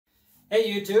Hey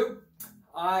YouTube,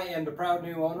 I am the proud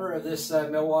new owner of this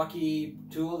Milwaukee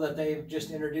tool that they've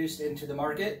just introduced into the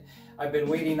market. I've been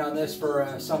waiting on this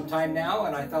for some time now,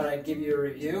 and I thought I'd give you a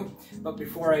review. But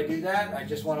before I do that, I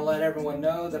just want to let everyone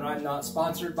know that I'm not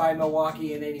sponsored by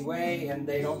Milwaukee in any way, and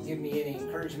they don't give me any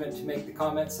encouragement to make the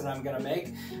comments that I'm going to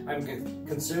make. I'm a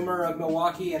consumer of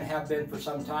Milwaukee and have been for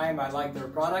some time. I like their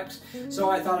products, so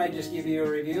I thought I'd just give you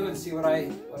a review and see what I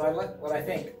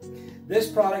think. This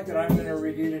product that I'm going to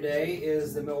review today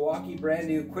is the Milwaukee brand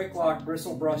new Quick Lock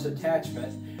Bristle Brush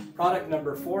Attachment, product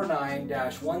number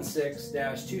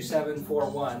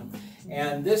 49-16-2741.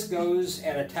 And this goes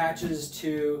and attaches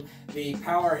to the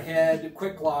power head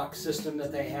quick lock system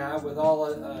that they have with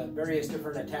all various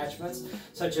different attachments,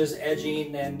 such as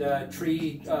edging and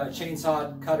tree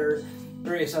chainsaw cutter,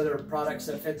 various other products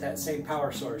that fit that same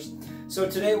power source. So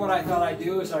today what I thought I'd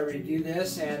do is I review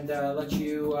this and let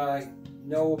you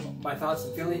know my thoughts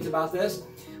and feelings about this.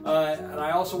 And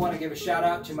I also want to give a shout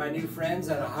out to my new friends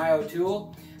at Ohio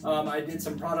Tool. I did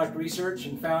some product research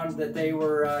and found that they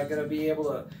were going to be able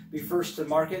to be first to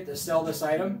market to sell this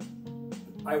item.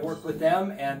 I worked with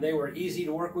them and they were easy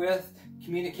to work with,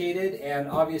 communicated, and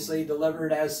obviously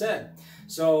delivered as said.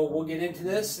 So we'll get into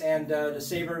this, and to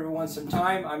save everyone some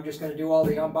time, I'm just going to do all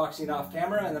the unboxing off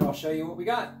camera and then I'll show you what we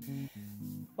got.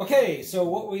 Okay, so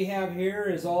what we have here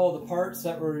is all the parts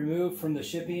that were removed from the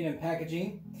shipping and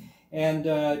packaging. And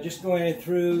just going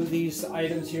through these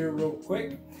items here real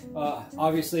quick.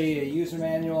 Obviously a user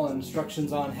manual and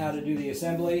instructions on how to do the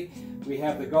assembly. We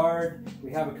have the guard,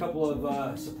 we have a couple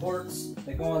of supports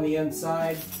that go on the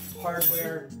inside,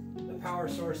 hardware, the power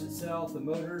source itself, the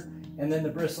motor, and then the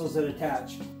bristles that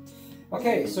attach.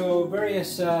 Okay, so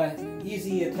various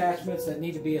easy attachments that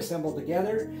need to be assembled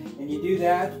together, and you do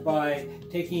that by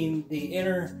taking the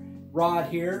inner rod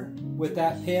here with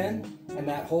that pin and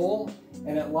that hole,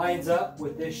 and it lines up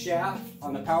with this shaft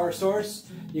on the power source.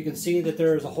 You can see that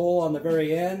there's a hole on the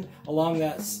very end along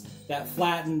that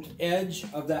flattened edge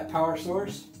of that power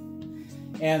source,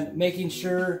 and making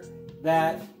sure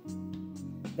that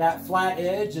that flat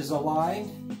edge is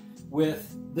aligned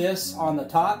with this on the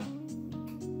top.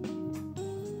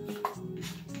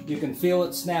 You can feel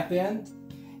it snap in,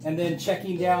 and then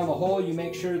checking down the hole, you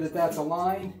make sure that that's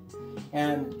aligned,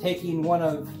 and taking one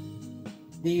of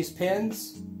these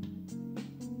pins,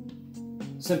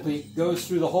 simply goes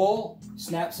through the hole,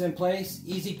 snaps in place,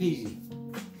 easy peasy.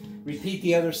 Repeat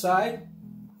the other side.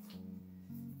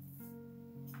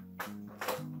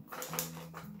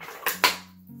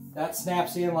 That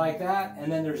snaps in like that,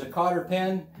 and then there's a cotter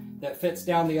pin that fits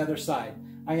down the other side.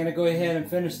 I'm going to go ahead and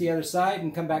finish the other side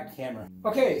and come back to camera.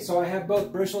 Okay, so I have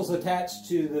both bristles attached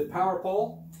to the power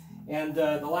pole, and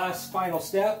the last final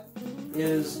step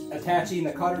is attaching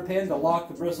the cotter pin to lock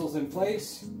the bristles in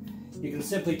place. You can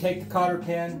simply take the cotter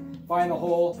pin, find the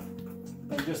hole,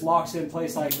 and it just locks in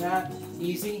place like that.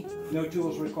 Easy, no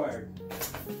tools required.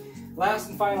 Last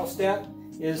and final step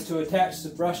is to attach the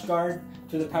brush guard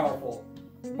to the power pole.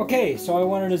 Okay, so I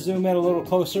wanted to zoom in a little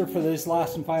closer for this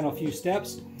last and final few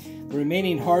steps. The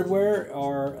remaining hardware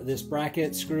are this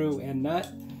bracket, screw, and nut.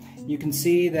 You can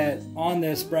see that on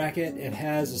this bracket it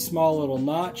has a small little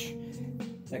notch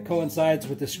that coincides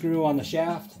with the screw on the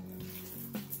shaft.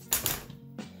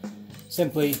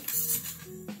 Simply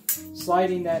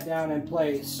sliding that down in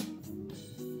place,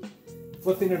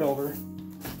 flipping it over,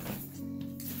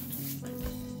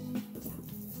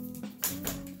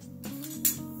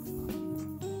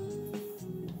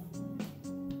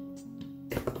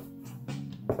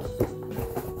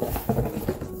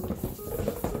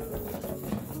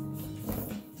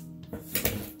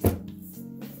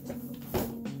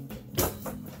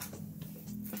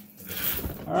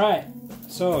 Alright,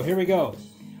 so here we go.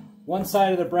 One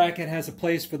side of the bracket has a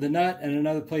place for the nut and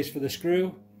another place for the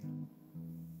screw.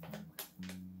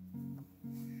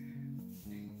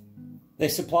 They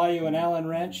supply you an Allen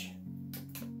wrench.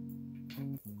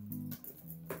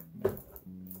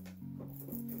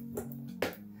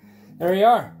 There you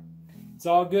are. It's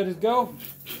all good to go.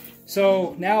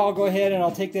 So now I'll go ahead and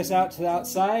I'll take this out to the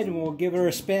outside and we'll give her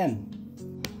a spin.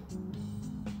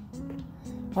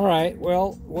 Alright,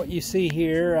 well, what you see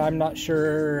here, I'm not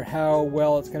sure how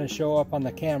well it's going to show up on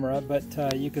the camera, but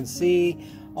you can see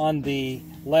on the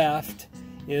left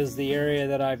is the area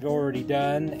that I've already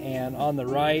done, and on the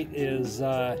right is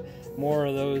more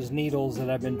of those needles that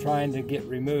I've been trying to get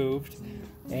removed.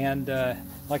 And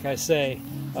like I say,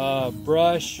 a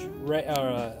brush,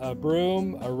 a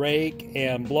broom, a rake,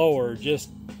 and blower,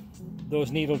 just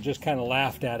those needles just kind of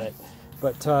laughed at it.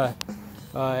 But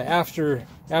after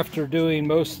doing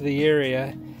most of the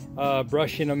area,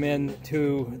 brushing them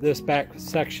into this back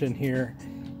section here,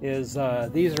 is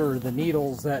these are the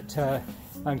needles that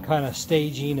I'm kind of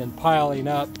staging and piling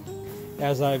up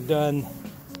as I've done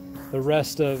the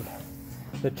rest of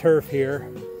the turf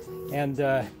here, and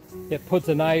it puts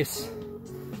a nice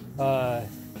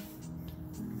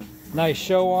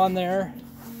show on there.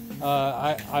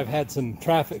 I've had some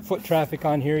foot traffic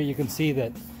on here. You can see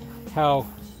that how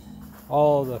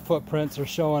all the footprints are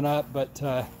showing up,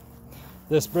 but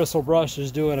this bristle brush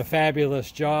is doing a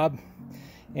fabulous job,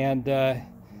 and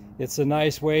it's a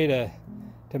nice way to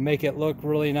make it look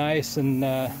really nice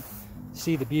and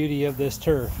see the beauty of this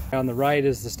turf. On the right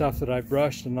is the stuff that I've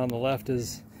brushed, and on the left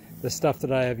is the stuff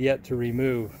that I have yet to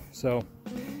remove. So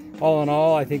all in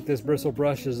all, I think this bristle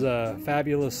brush is a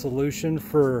fabulous solution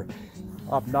for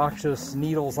obnoxious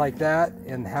needles like that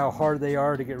and how hard they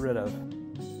are to get rid of.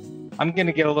 I'm going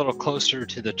to get a little closer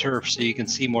to the turf so you can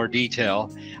see more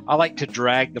detail. I like to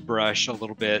drag the brush a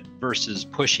little bit versus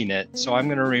pushing it. So I'm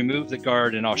going to remove the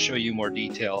guard and I'll show you more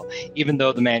detail, even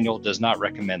though the manual does not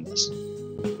recommend this.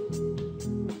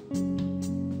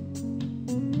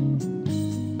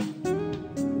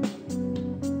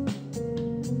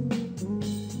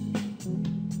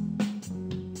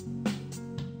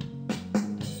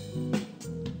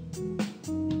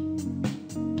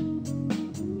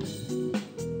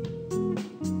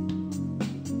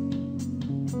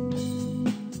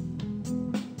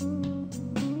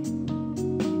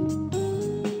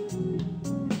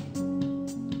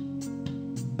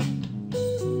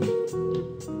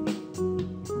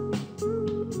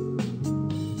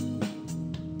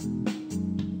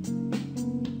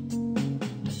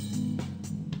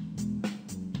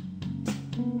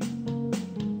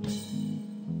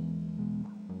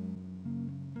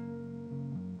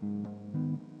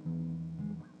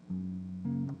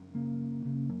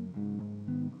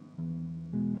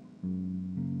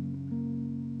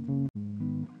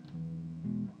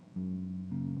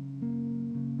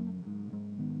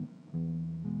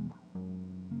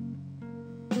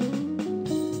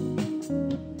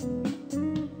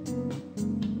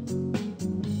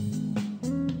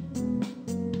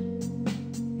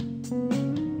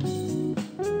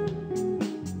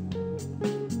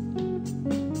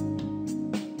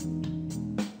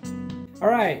 All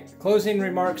right, closing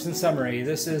remarks and summary.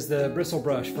 This is the bristle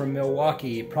brush from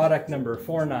Milwaukee, product number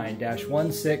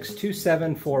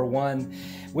 49-162741,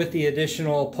 with the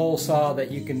additional pole saw that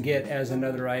you can get as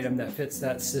another item that fits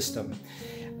that system.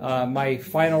 My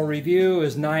final review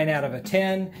is 9 out of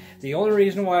 10. The only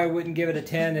reason why I wouldn't give it a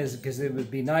 10 is because it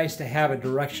would be nice to have a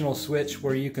directional switch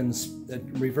where you can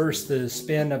reverse the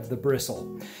spin of the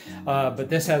bristle. But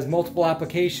this has multiple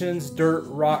applications: dirt,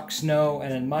 rock, snow,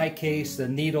 and in my case, the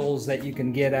needles that you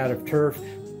can get out of turf.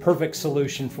 Perfect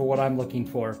solution for what I'm looking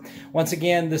for. Once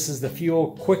again, this is the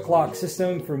Fuel Quick Lock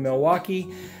system from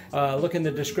Milwaukee. Look in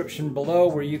the description below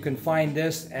where you can find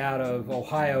this out of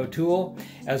Ohio Tool,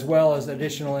 as well as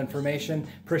additional information.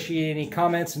 Appreciate any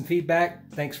comments and feedback.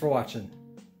 Thanks for watching.